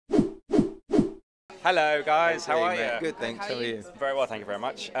Hello guys, how are you? Good, thanks. How are you? Very well, thank you very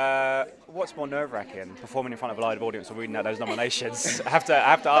much. What's more nerve-wracking, performing in front of a live audience or reading out those nominations? I have to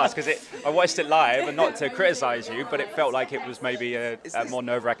ask, because I watched it live, and not to criticise you, but it felt like it was maybe a more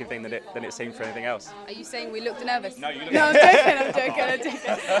nerve-wracking thing than it seemed for anything else. Are you saying we looked nervous? No, you looked No, I'm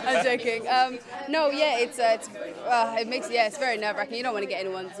joking. No, yeah, it's very nerve-wracking. You don't want to get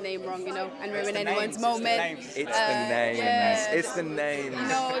anyone's name wrong, you know, and ruin anyone's moment. It's the names. Yeah. It's the names. You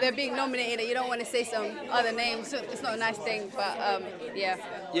know, they're being nominated. You don't want to say some other names. So it's not a nice thing, but yeah.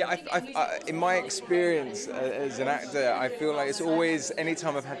 Yeah, in my experience as an actor, I feel like it's always,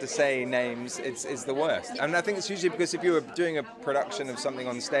 anytime I've had to say names, it's the worst. And I think it's usually because if you were doing a production of something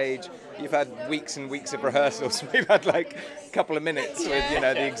on stage, you've had weeks and weeks of rehearsals. We've had like a couple of minutes with, you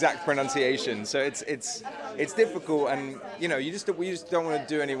know, the exact pronunciation. So it's difficult, and you know, we just don't want to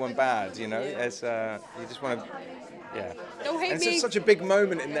do anyone bad. You know, you just want to. Yeah. Don't hate and me. it's such a big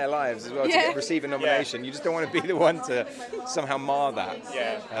moment in their lives as well to receive a nomination. You just don't want to be the one to somehow mar that.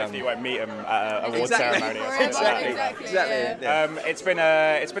 Yeah, hopefully you won't meet them at an award ceremony. Exactly. Yeah. It's been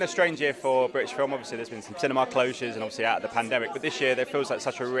a strange year for British film. Obviously, there's been some cinema closures, and obviously out of the pandemic. But this year, there feels like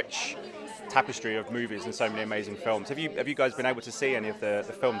such a rich tapestry of movies and so many amazing films. Have you guys been able to see any of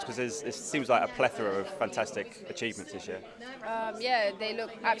the films? Because it seems like a plethora of fantastic achievements this year. Yeah, they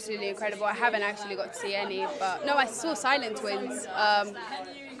look absolutely incredible. I haven't actually got to see any, but no, I saw Silent Twins,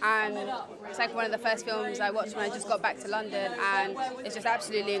 and it's like one of the first films I watched when I just got back to London, and it's just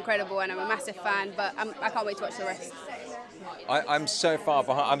absolutely incredible, and I'm a massive fan, but I can't wait to watch the rest. I'm so far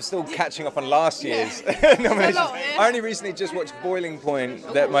behind. I'm still catching up on last year's nominations. I only recently just watched Boiling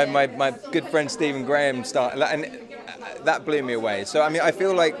Point that my good friend Stephen Graham started, and that blew me away. So I mean, I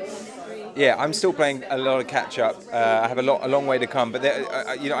feel like, yeah, I'm still playing a lot of catch up. I have a long way to come. But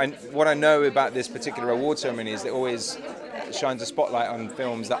you know, what I know about this particular award ceremony is it always shines a spotlight on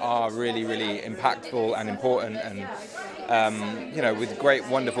films that are really, really impactful and important, and you know, with great,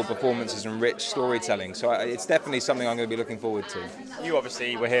 wonderful performances and rich storytelling. So it's definitely something I'm going to be looking forward to. You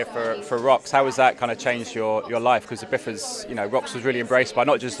obviously were here for Rocks. How has that kind of changed your life? Because the BIFA's, you know, Rocks was really embraced by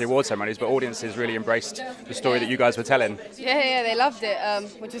not just the award ceremonies, but audiences really embraced the story that you guys were telling. Yeah, they loved it,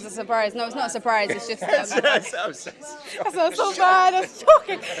 which was a surprise. No, it's not a surprise. It's just. That sounds so bad. I'm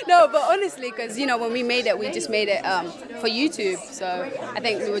shocking. No, but honestly, because you know, when we made it, we just made it for YouTube. So I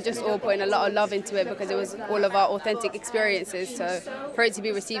think we were just all putting a lot of love into it because it was all of our authentic experiences. So for it to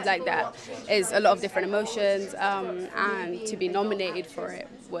be received like that is a lot of different emotions, and to be nominated for it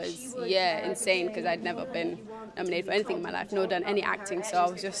was insane, because I'd never been nominated for anything in my life, nor done any acting, so I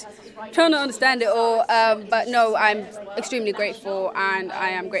was just trying to understand it all, but no, I'm extremely grateful, and I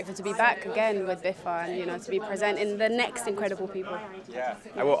am grateful to be back again with BIFA, and you know, to be presenting the next incredible people. Yeah,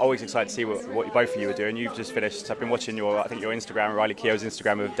 I'm always excited to see what both of you are doing. You've just finished, I've been watching your Instagram, Riley Keough's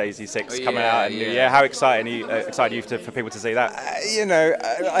Instagram of Daisy 6 coming out in New Year. How excited are you for people to see that? You know,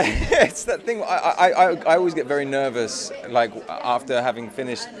 it's that thing, I always get very nervous, like after having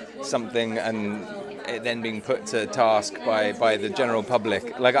finished something and it then being put to task by the general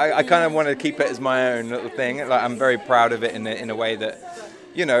public. Like I kind of want to keep it as my own little thing. Like I'm very proud of it in a way that,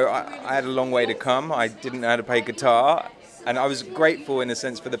 you know, I had a long way to come. I didn't know how to play guitar, and I was grateful in a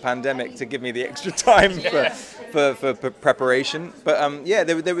sense for the pandemic to give me the extra time for preparation. But yeah,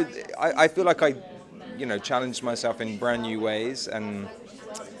 I feel like I, you know, challenged myself in brand new ways, and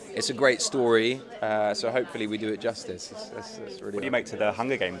it's a great story, so hopefully we do it justice. That's really. What do you make to the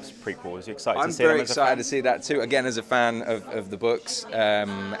Hunger Games prequels? Are you excited to see them? I'm very excited to see that too. Again, as a fan of the books,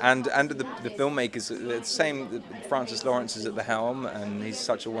 and the filmmakers. The same. Francis Lawrence is at the helm, and he's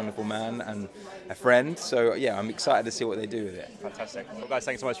such a wonderful man and a friend. So yeah, I'm excited to see what they do with it. Fantastic. Well, guys,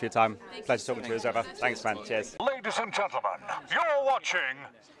 thanks so much for your time. Pleasure talking to you as ever. Thanks, man. Cheers. Ladies and gentlemen, you're watching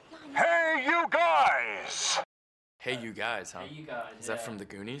Hey You Guys. Hey You Guys, huh? Hey You Guys. Is that from the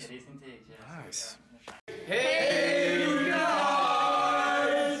Goonies? It is indeed, yeah. Nice. Hey